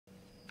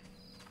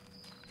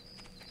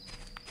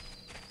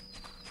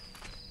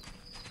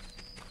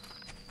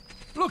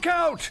Look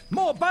out!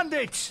 More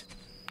bandits!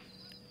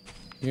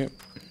 Yep,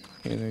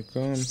 here they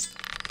come.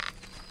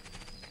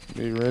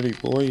 Be ready,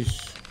 boys.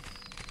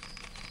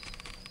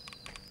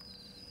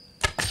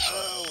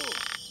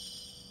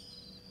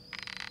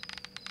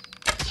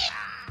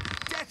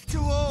 Death to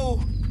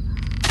all!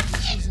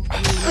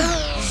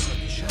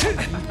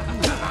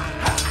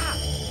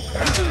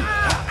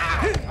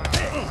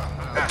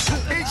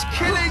 It's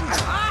killing!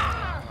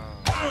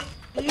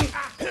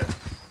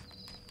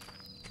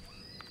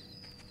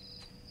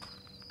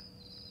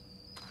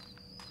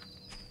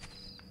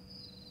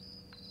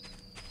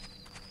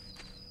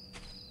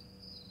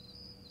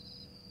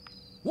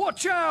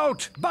 Watch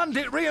out!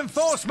 Bandit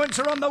reinforcements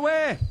are on the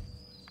way!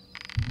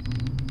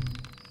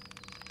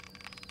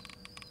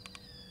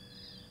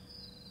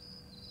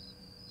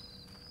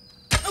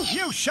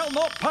 You shall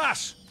not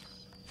pass!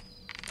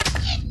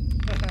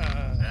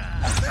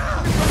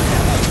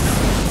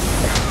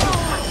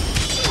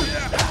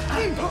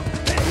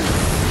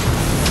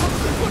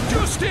 For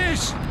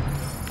justice!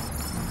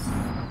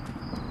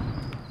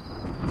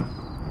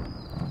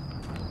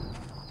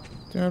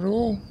 That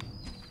all?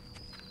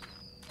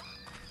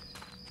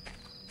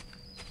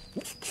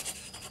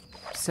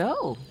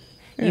 So,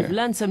 you've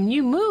learned some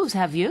new moves,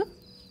 have you?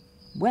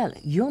 Well,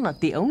 you're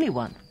not the only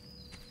one.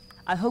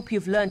 I hope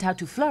you've learned how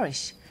to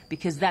flourish,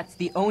 because that's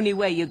the only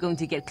way you're going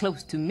to get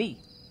close to me.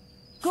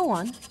 Go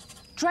on,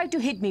 try to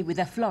hit me with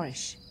a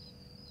flourish.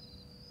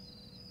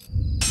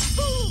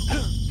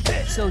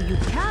 So you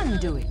can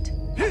do it.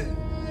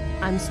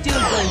 I'm still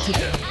going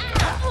to...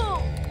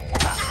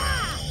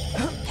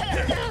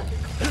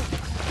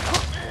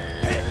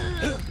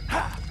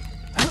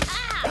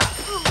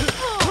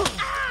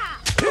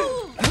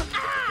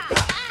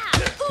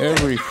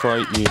 Every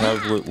fight you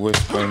have with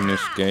Whisper in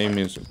this game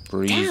is a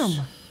breeze.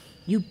 Damn!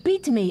 You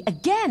beat me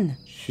again!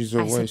 She's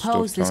a waste of time. I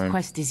suppose this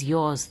quest is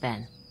yours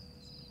then.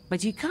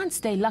 But you can't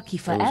stay lucky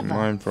forever, It was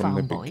mine from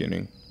the farm boy.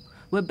 beginning.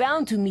 We're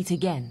bound to meet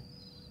again.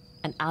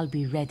 And I'll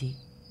be ready.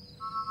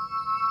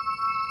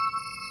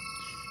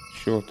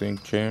 Sure thing,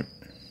 champ.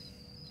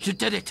 You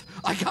did it!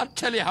 I can't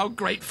tell you how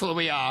grateful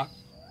we are.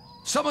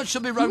 Someone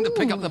should be round to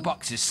pick up the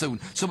boxes soon,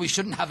 so we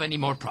shouldn't have any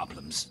more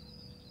problems.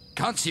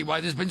 Can't see why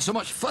there's been so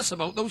much fuss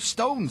about those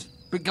stones.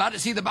 Be glad to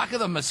see the back of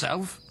them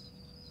myself.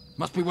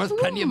 Must be worth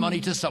plenty of money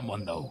to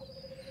someone, though.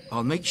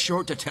 I'll make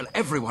sure to tell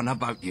everyone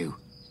about you.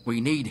 We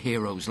need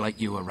heroes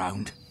like you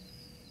around.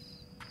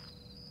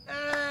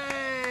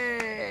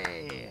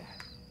 Hey!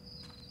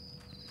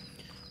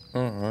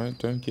 Alright,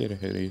 don't get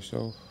ahead of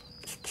yourself.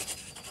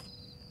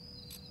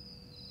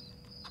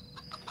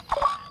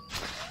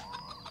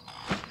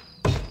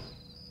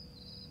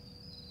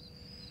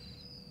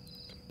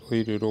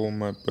 Completed all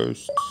my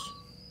boasts.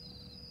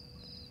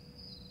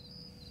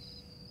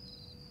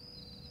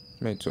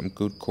 Made some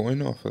good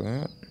coin off of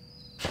that.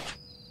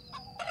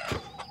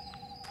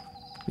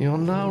 You're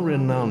now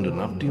renowned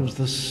enough to use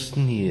the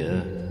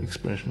sneer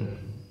expression.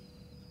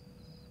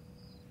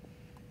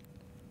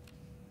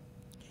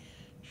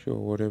 Sure,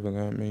 whatever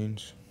that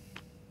means.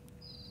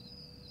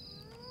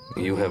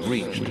 You have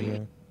reached. Yeah.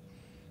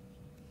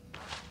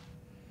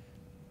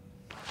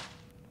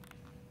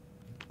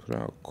 Put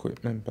our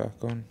equipment back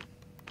on.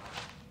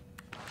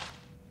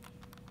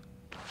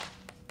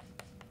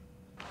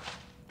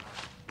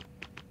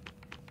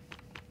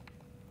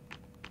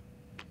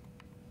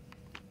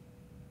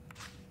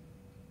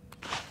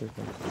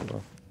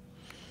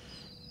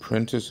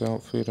 Apprentice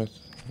outfit, I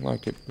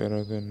like it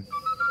better than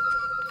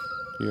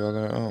the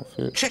other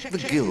outfit. Check the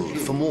guild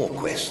for more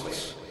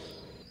quests.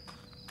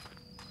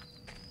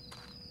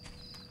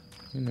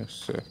 In a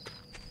sec.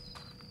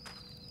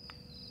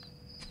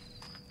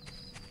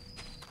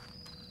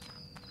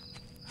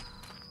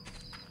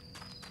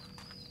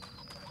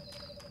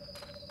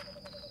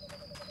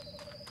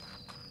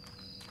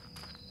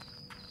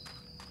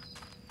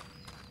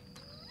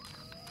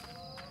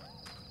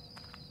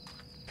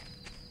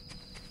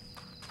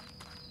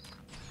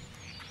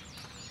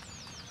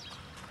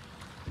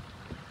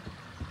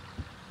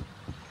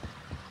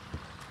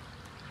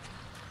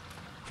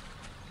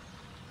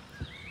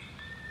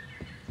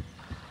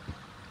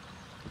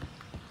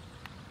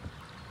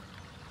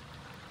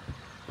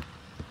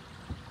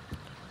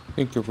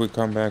 I think if we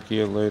come back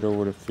here later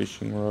with a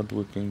fishing rod,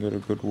 we can get a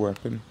good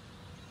weapon.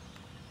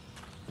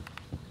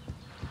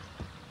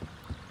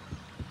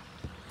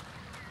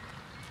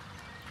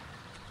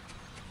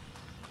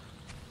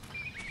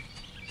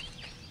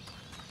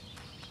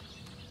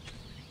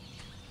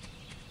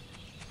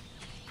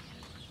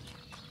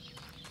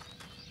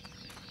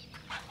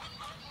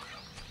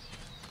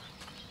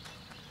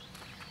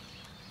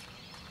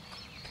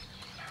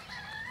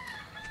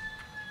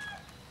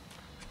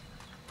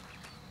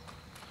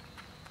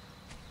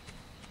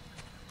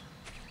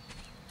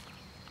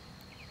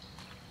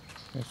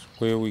 That's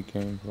where we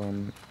came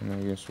from, and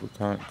I guess we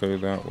can't go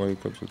that way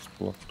because it's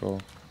blocked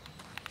off.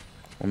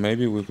 Or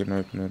maybe we can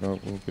open it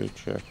up, we'll go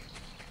check.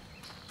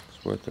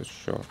 It's worth a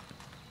shot.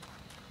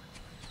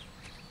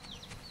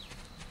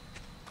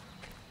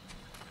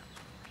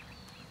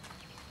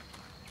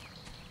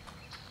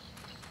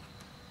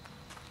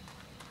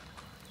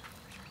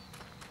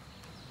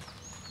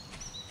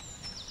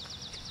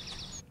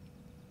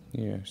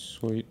 Yeah,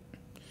 sweet.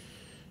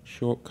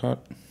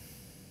 Shortcut.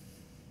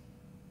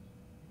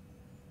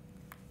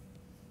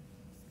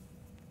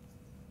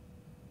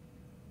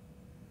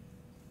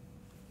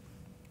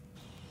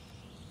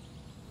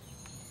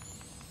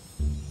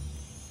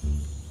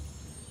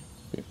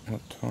 Bit more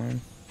time.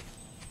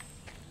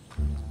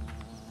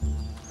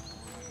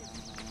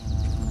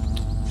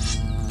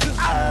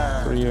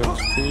 Free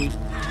XP.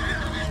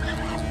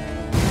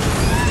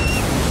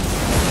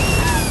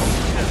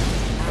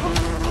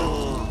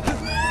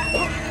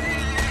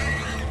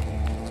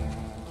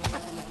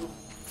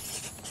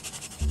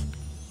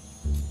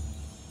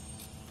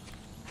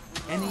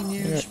 Any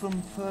news from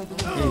further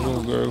away? We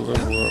will go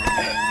level up.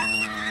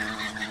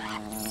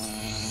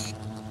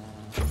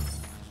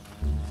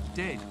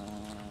 Dead.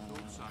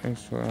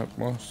 Thanks for that,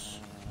 boss.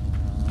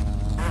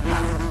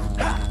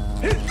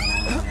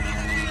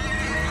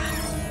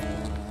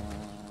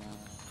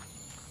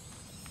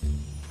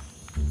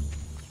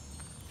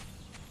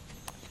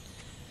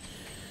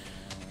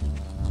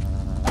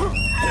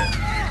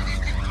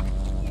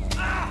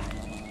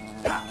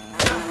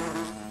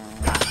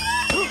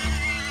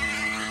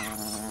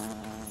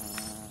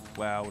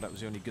 Well, that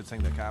was the only good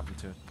thing that happened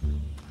to it.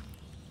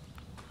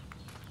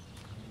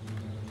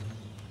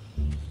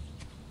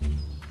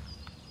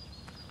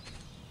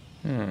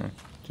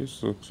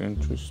 This looks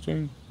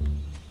interesting.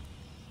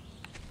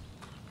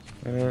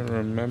 I don't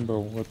remember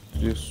what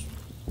this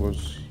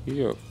was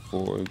here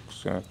for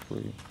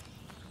exactly.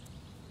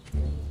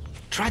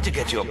 Try to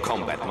get your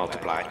combat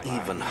multiplier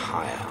even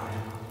higher.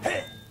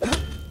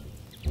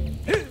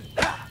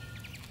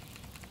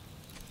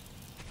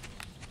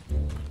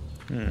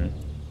 We'll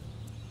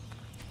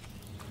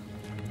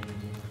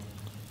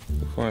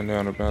find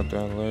out about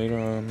that later,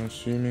 I'm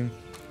assuming.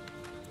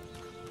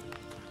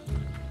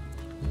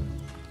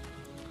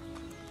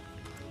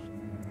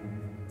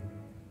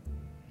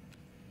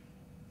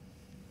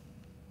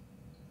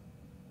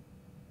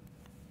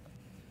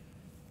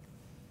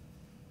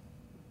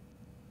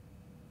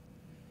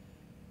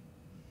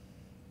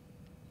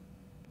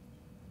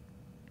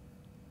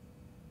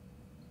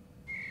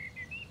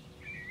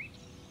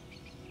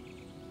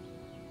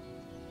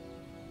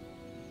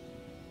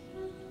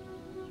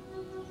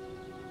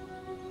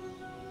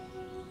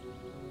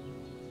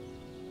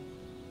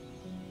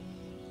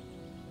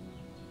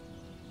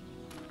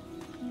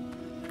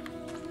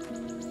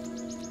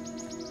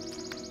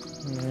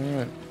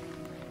 Alright.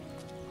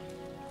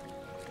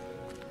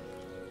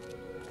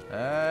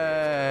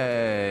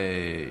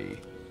 Hey.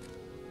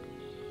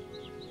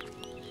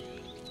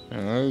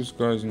 Now those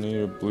guys need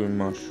a blue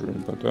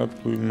mushroom, but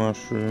that blue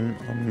mushroom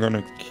I'm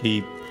gonna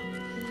keep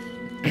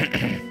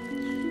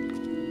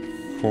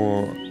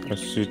for a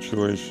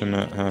situation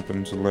that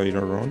happens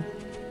later on.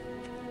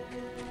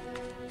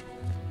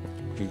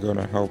 We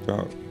gotta help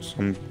out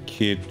some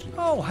kid.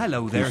 Oh,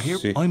 hello there, who's here.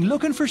 sick. I'm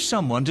looking for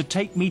someone to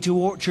take me to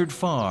Orchid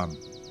Farm.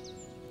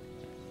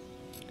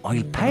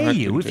 I'll pay I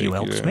you can if you take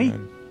helps there, me.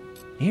 man.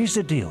 Here's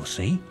the deal,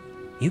 see?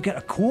 You get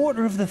a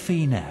quarter of the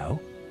fee now,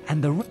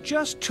 and the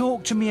just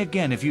talk to me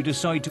again if you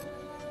decide to...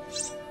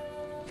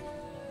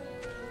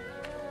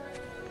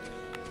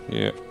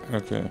 Yeah,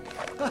 okay.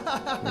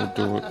 We'll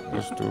do it.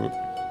 Let's do it.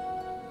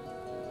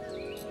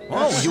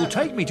 Oh, you'll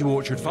take me to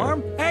Orchard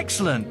Farm?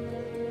 Excellent!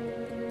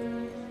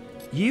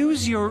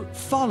 Use your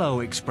follow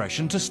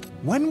expression to...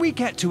 When we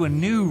get to a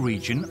new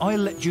region, I'll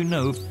let you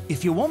know.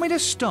 If you want me to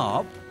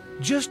stop,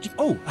 just...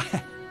 Oh,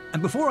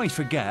 and before I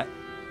forget,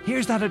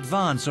 here's that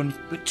advance on...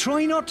 But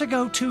try not to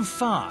go too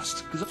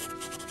fast, 'cause...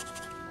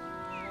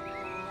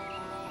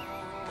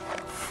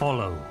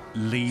 Follow.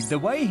 Lead the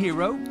way,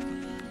 hero.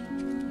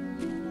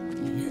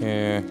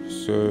 Yeah,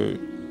 so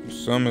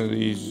some of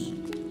these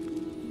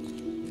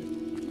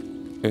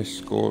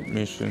escort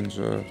missions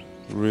are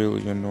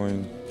really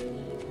annoying.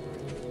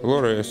 A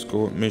lot of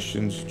escort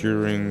missions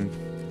during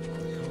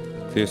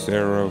this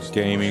era of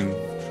gaming,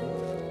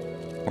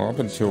 well, up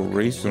until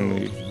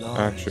recently,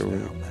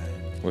 actually,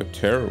 were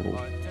terrible.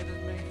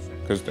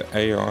 Because the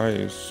AI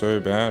is so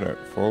bad at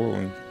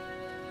following.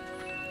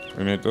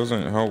 And it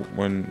doesn't help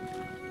when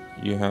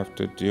you have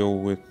to deal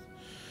with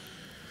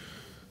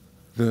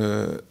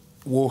the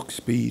walk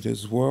speed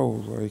as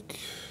well. Like,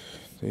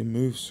 they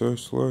move so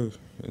slow,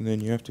 and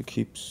then you have to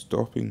keep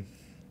stopping.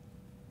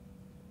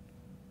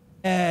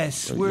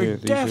 Yes, But we're yeah,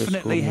 these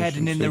definitely escort heading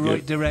in missions, the they right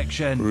get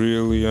direction.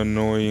 really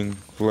annoying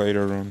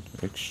later on.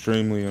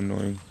 Extremely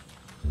annoying.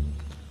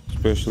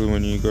 Especially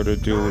when you gotta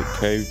deal with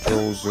cave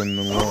trolls and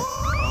the lot.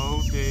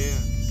 Oh dear.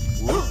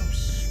 Whoops.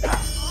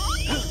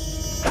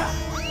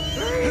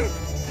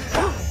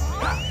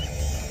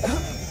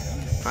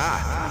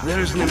 Ah,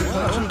 there is an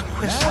important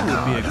question.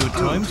 Now would be a good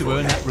time to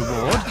earn that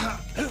reward.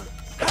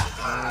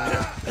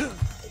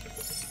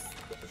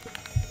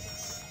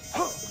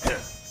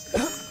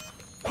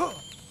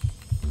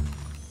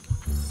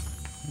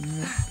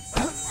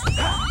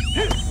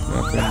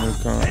 Nothing we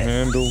can't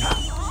handle.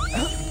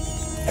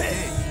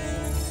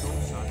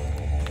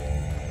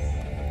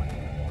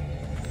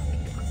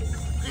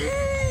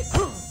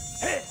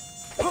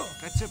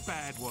 That's a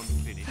bad one,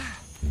 Finish.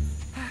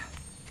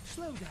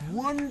 Slow down.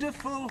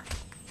 Wonderful.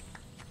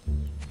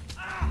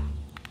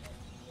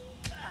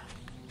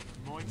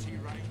 Mighty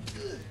right.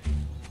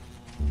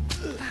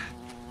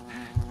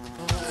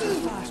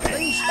 Fast,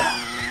 please.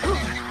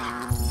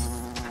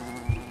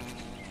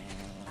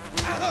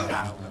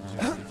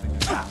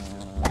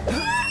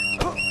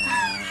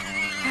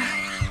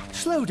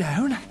 Slow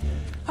down.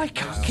 I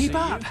can't keep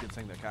up. Good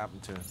thing the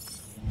carpenter.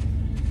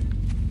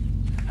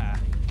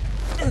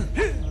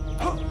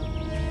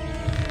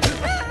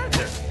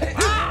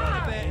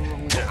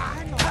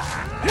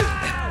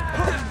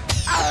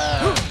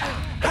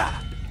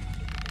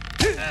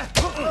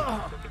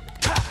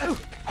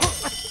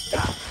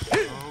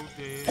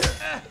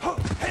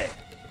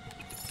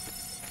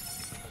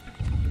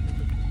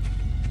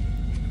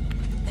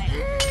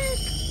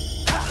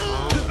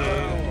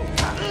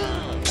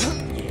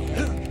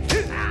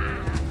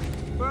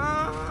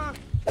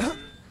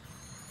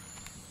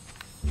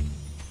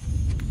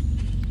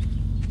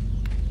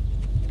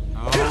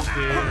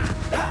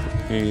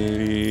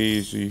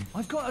 Easy.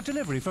 I've got a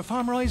delivery for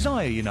Farmer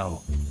Isaiah, you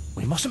know.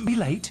 We mustn't be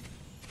late.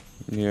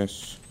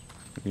 Yes.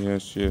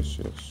 Yes, yes,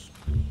 yes.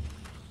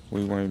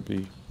 We won't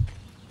be.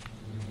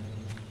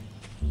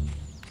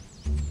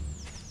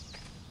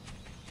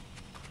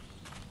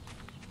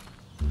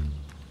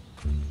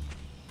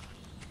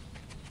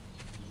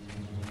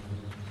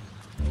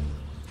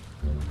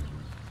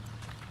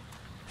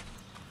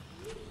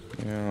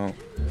 Now,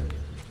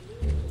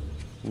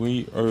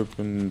 we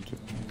opened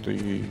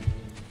the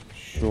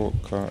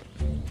shortcut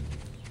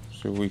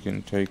so we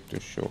can take the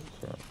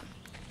shortcut.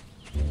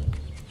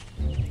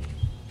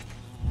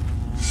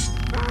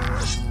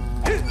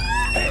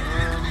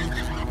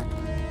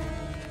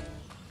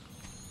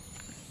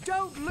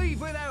 Don't leave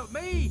without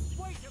me.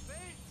 Wait a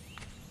bit.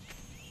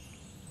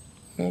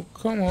 Well,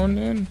 come on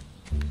then.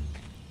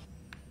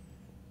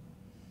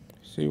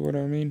 See what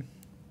I mean?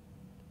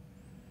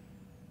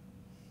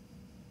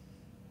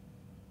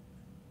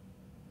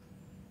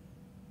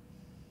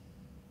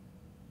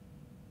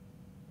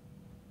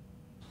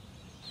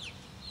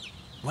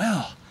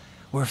 Well,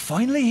 we're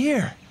finally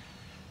here.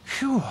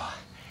 Phew.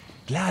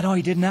 Glad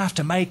I didn't have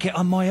to make it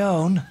on my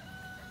own.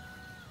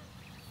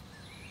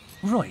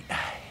 Right,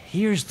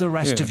 here's the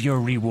rest of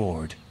your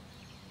reward.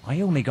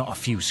 I only got a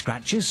few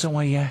scratches, so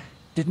I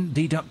didn't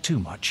deduct too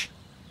much.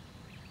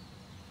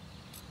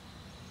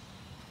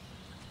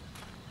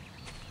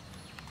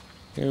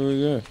 Here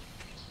we go.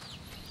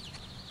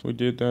 We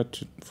did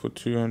that for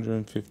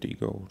 250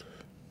 gold.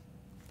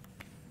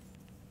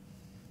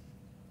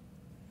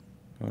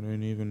 I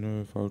don't even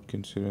know if I would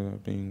consider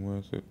that being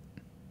worth it.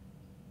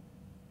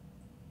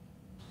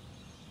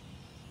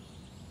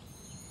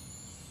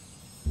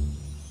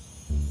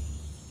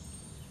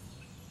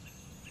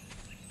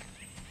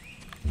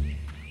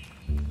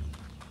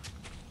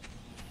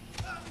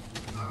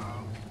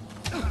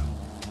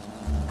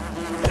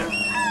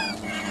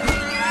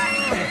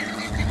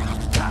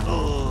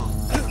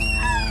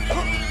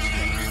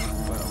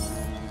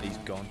 He's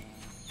gone.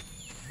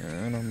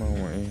 And I'm on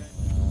my way.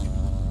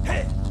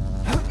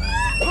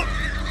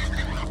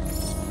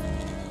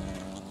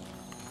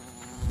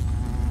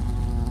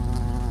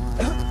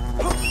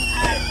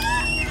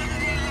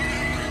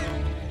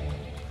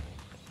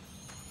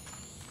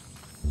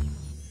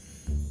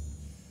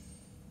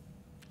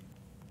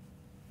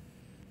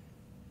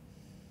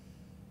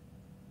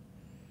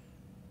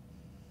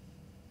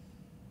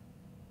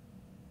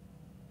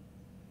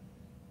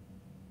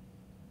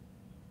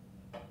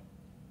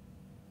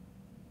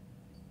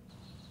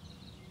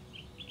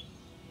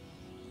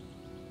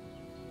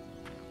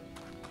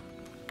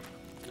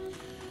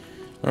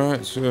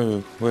 Alright,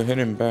 so we're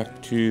heading back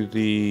to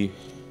the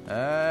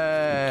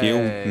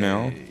guild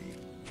now.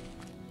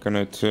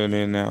 Gonna turn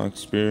in our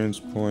experience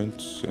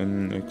points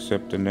and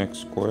accept the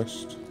next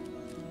quest.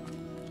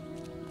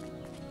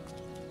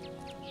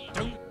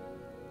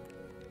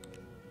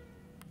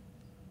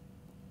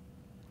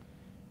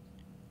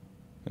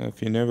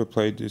 If you never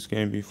played this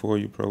game before,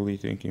 you're probably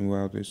thinking,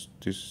 wow, this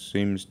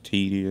seems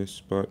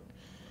tedious, but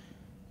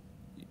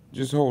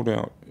just hold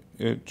out.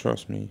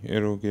 Trust me,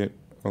 it'll get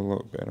a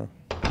lot better.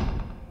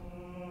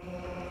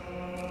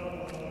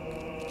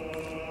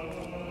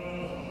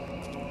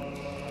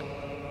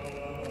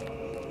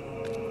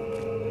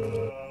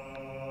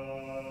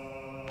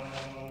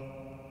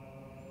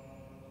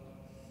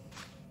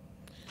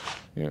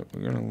 Yep,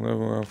 we're gonna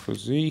level our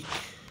physique,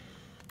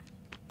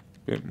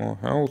 bit more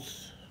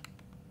health,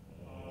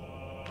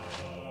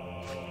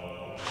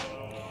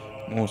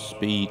 more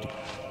speed.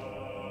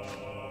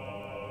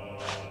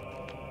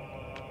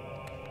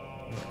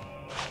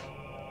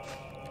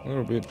 A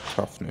little bit of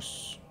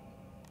toughness.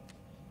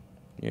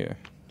 Yeah,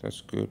 that's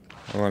good.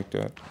 I like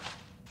that.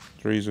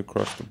 3s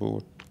across the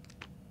board.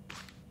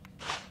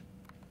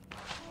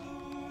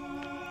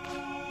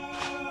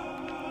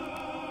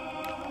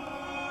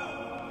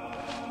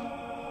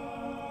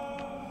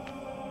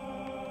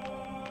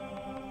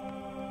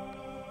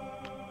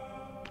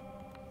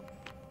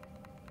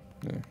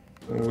 Yeah,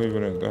 we'll leave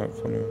it at that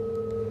for now.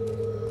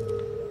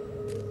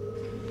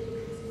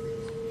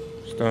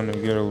 starting to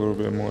get a little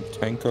bit more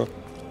tanker.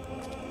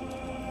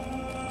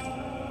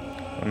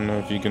 I don't know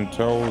if you can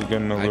tell, we're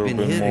getting a little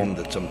bit more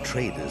that some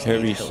traders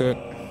heavy need help.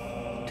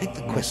 set. Take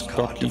the More quest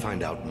card to stocky.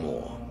 find out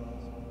more.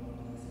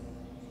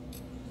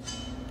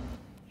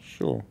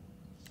 Sure.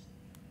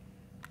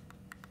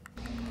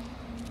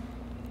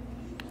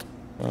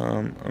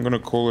 I'm gonna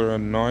call it a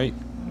night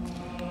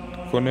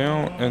for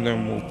now, and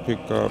then we'll pick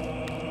up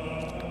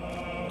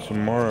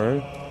tomorrow.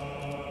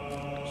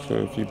 So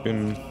if you've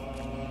been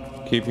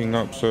keeping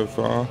up so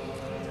far,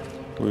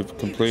 we've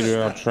completed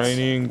our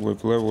training,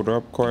 we've leveled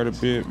up quite a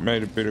bit,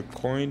 made a bit of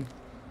coin,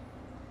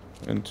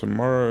 and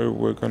tomorrow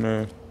we're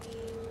gonna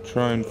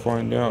try and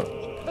find out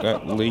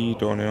that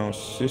lead on our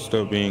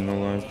sister being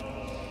alive.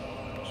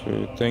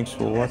 So thanks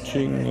for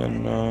watching,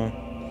 and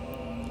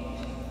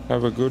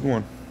have a good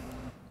one.